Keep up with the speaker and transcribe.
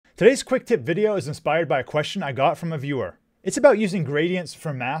Today's quick tip video is inspired by a question I got from a viewer. It's about using gradients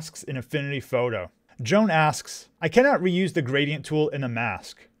for masks in Affinity Photo. Joan asks, I cannot reuse the gradient tool in a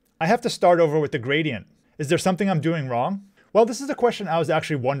mask. I have to start over with the gradient. Is there something I'm doing wrong? Well, this is a question I was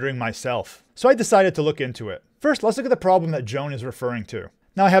actually wondering myself, so I decided to look into it. First, let's look at the problem that Joan is referring to.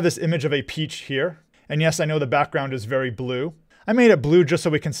 Now I have this image of a peach here, and yes, I know the background is very blue. I made it blue just so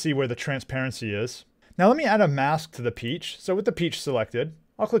we can see where the transparency is. Now let me add a mask to the peach. So with the peach selected,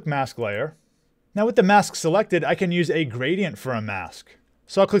 I'll click Mask Layer. Now with the mask selected, I can use a gradient for a mask.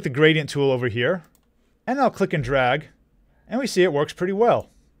 So I'll click the gradient tool over here, and I'll click and drag, and we see it works pretty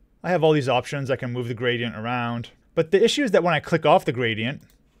well. I have all these options. I can move the gradient around. But the issue is that when I click off the gradient,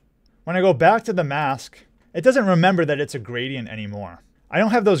 when I go back to the mask, it doesn't remember that it's a gradient anymore. I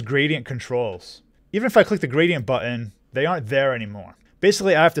don't have those gradient controls. Even if I click the gradient button, they aren't there anymore.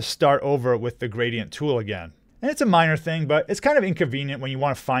 Basically, I have to start over with the gradient tool again. And it's a minor thing, but it's kind of inconvenient when you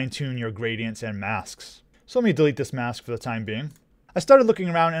want to fine-tune your gradients and masks. So let me delete this mask for the time being. I started looking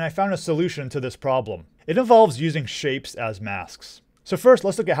around and I found a solution to this problem. It involves using shapes as masks. So first,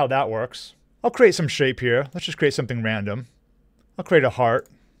 let's look at how that works. I'll create some shape here. Let's just create something random. I'll create a heart.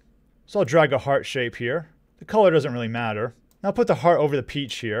 So I'll drag a heart shape here. The color doesn't really matter. Now I'll put the heart over the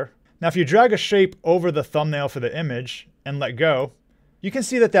peach here. Now if you drag a shape over the thumbnail for the image and let go, you can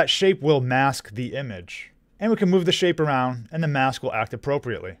see that that shape will mask the image. And we can move the shape around and the mask will act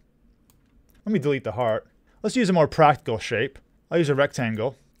appropriately. Let me delete the heart. Let's use a more practical shape. I'll use a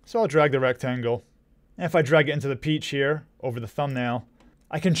rectangle. So I'll drag the rectangle. And if I drag it into the peach here, over the thumbnail,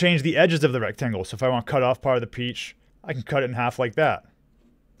 I can change the edges of the rectangle. So if I want to cut off part of the peach, I can cut it in half like that.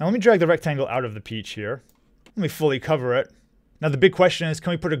 Now let me drag the rectangle out of the peach here. Let me fully cover it. Now the big question is, can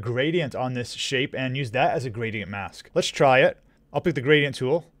we put a gradient on this shape and use that as a gradient mask? Let's try it. I'll pick the gradient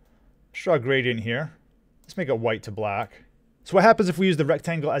tool. Let's draw a gradient here. Let's make it white to black. So what happens if we use the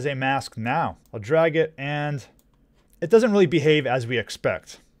rectangle as a mask now? I'll drag it and it doesn't really behave as we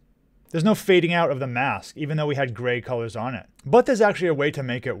expect. There's no fading out of the mask, even though we had gray colors on it. But there's actually a way to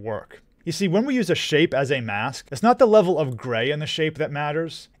make it work. You see, when we use a shape as a mask, it's not the level of gray in the shape that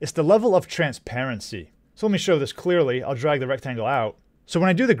matters, it's the level of transparency. So let me show this clearly. I'll drag the rectangle out. So when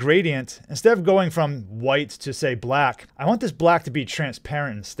I do the gradient, instead of going from white to say black, I want this black to be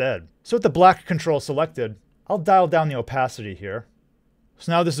transparent instead. So with the black control selected, I'll dial down the opacity here.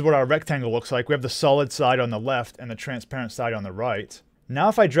 So now this is what our rectangle looks like. We have the solid side on the left and the transparent side on the right. Now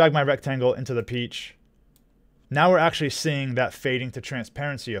if I drag my rectangle into the peach, now we're actually seeing that fading to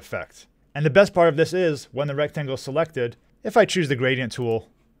transparency effect. And the best part of this is, when the rectangle is selected, if I choose the gradient tool,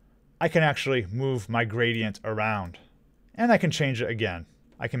 I can actually move my gradient around. And I can change it again.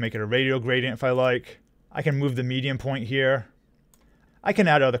 I can make it a radial gradient if I like. I can move the median point here. I can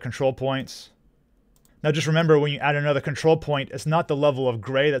add other control points. Now just remember, when you add another control point, it's not the level of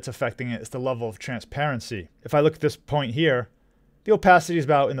gray that's affecting it, it's the level of transparency. If I look at this point here, the opacity is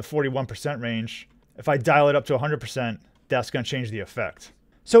about in the 41% range. If I dial it up to 100%, that's going to change the effect.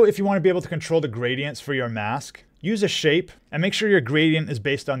 So if you want to be able to control the gradients for your mask, use a shape and make sure your gradient is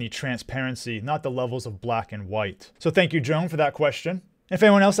based on the transparency, not the levels of black and white. So thank you, Joan, for that question. If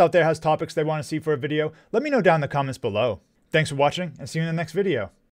anyone else out there has topics they want to see for a video, let me know down in the comments below. Thanks for watching and see you in the next video.